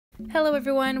Hello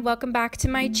everyone, welcome back to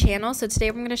my channel. So today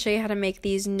I'm going to show you how to make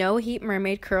these no heat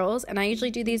mermaid curls, and I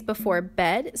usually do these before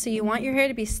bed. So you want your hair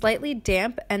to be slightly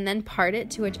damp and then part it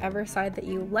to whichever side that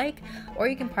you like, or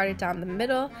you can part it down the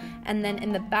middle, and then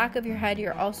in the back of your head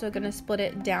you're also going to split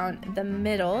it down the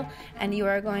middle, and you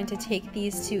are going to take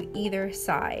these to either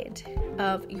side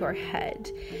of your head.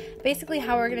 Basically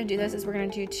how we're going to do this is we're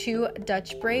going to do two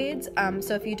Dutch braids.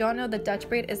 So if you don't know, the Dutch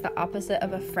braid is the opposite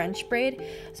of a French braid.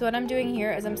 So what I'm doing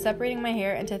here is I'm separating my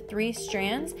hair into 3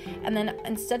 strands, and then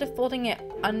instead of folding it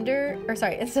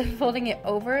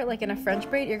over like in a French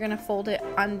braid, you're going to fold it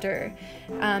under.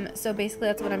 So basically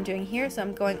that's what I'm doing here. So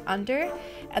I'm going under,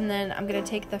 and then I'm going to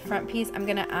take the front piece, I'm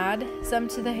going to add some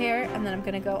to the hair, and then I'm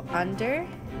going to go under,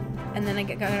 and then I'm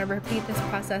going to repeat this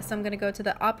process. So I'm going to go to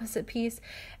the opposite piece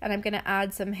and I'm going to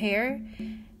add some hair,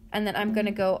 and then I'm going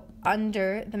to go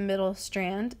under the middle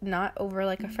strand, not over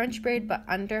like a French braid, but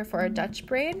under for a Dutch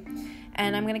braid.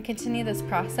 And I'm going to continue this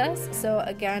process. So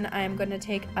again, I am going to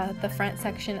take the front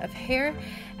section of hair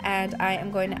and I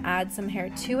am going to add some hair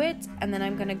to it, and then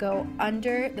I'm going to go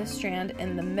under the strand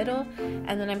in the middle,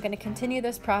 and then I'm going to continue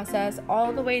this process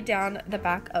all the way down the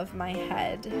back of my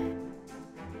head.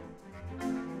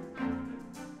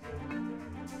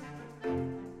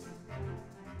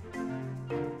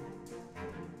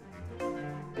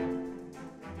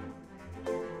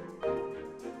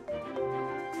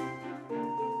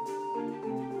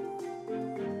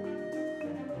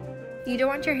 You don't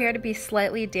want your hair to be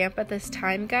slightly damp at this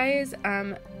time, guys.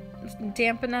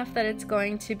 Damp enough that it's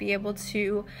going to be able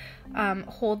to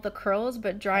hold the curls,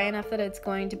 but dry enough that it's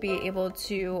going to be able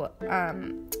to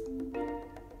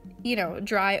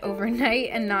dry overnight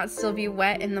and not still be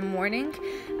wet in the morning.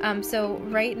 So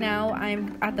right now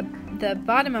I'm at the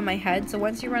bottom of my head, so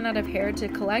once you run out of hair to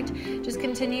collect, just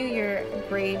continue your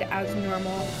braid as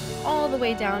normal all the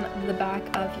way down the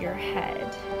back of your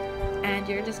head. And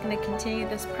you're just going to continue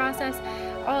this process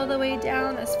all the way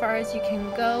down as far as you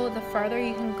can go. The farther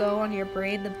you can go on your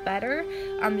braid, the better,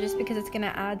 just because it's going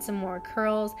to add some more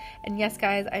curls. And yes,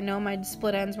 guys, I know my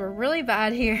split ends were really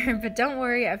bad here, but don't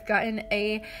worry, I've gotten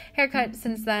a haircut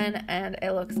since then and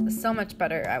it looks so much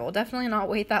better. I will definitely not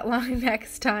wait that long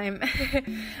next time.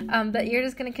 But you're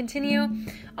just going to continue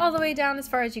all the way down as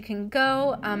far as you can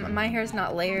go. My hair is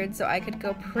not layered, so I could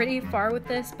go pretty far with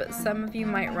this, but some of you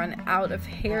might run out of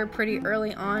hair pretty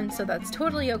early on, so that's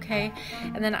totally okay.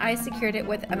 And then I secured it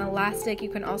with an elastic. You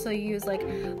can also use like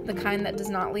the kind that does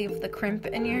not leave the crimp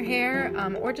in your hair,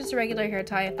 or just a regular hair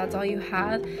tie if that's all you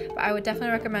have. But I would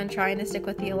definitely recommend trying to stick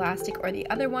with the elastic or the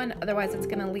other one, otherwise it's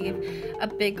going to leave a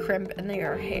big crimp in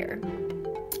your hair.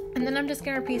 And then I'm just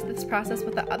going to repeat this process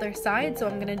with the other side. So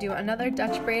I'm going to do another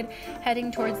Dutch braid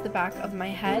heading towards the back of my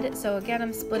head. So again,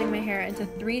 I'm splitting my hair into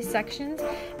 3 sections,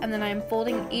 and then I'm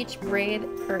folding each braid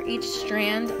or each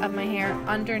strand of my hair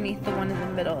underneath the one in the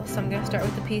middle. So I'm going to start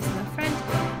with the piece in the front,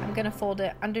 I'm going to fold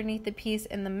it underneath the piece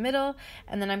in the middle,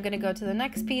 and then I'm going to go to the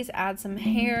next piece, add some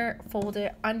hair, fold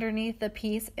it underneath the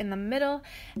piece in the middle,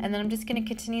 and then I'm just going to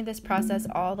continue this process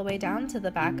all the way down to the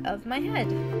back of my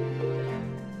head.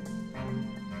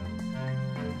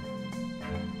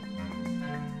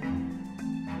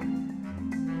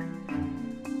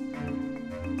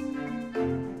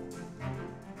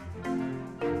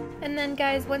 And then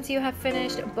guys, once you have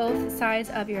finished both sides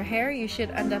of your hair, you should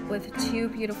end up with 2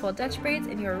 beautiful Dutch braids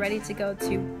and you're ready to go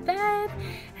to bed.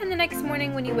 And the next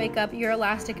morning when you wake up, your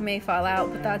elastic may fall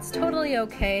out, but that's totally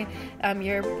okay.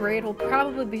 Your braid will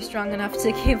probably be strong enough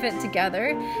to keep it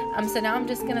together. So now I'm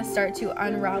just going to start to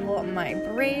unravel my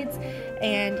braids,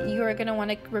 and you are going to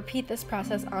want to repeat this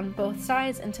process on both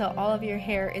sides until all of your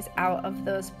hair is out of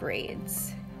those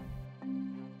braids.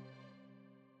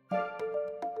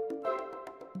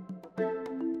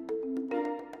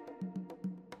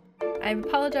 I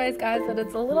apologize, guys, that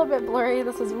it's a little bit blurry.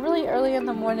 This was really early in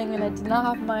the morning and I did not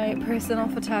have my personal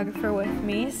photographer with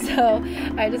me, so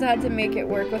I just had to make it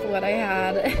work with what I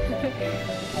had.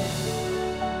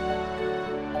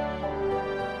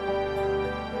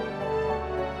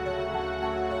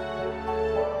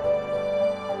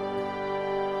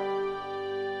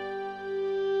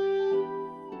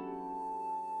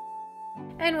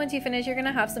 And once you finish, you're going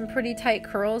to have some pretty tight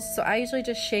curls. So I usually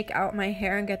just shake out my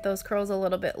hair and get those curls a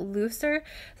little bit looser.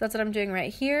 So that's what I'm doing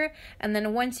right here. And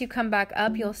then once you come back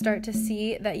up, you'll start to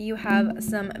see that you have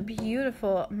some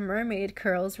beautiful mermaid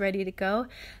curls ready to go.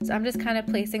 So I'm just kind of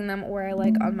placing them where I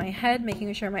like on my head,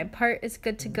 making sure my part is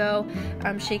good to go.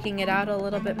 I'm shaking it out a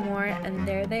little bit more, and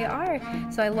there they are.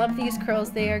 So I love these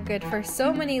curls. They are good for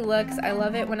so many looks. I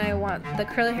love it when I want the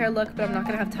curly hair look, but I'm not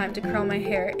going to have time to curl my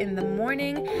hair in the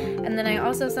morning. And then I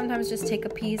also also sometimes just take a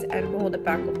piece and hold it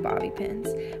back with bobby pins.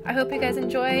 I hope you guys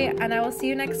enjoy, and I will see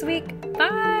you next week.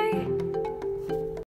 Bye!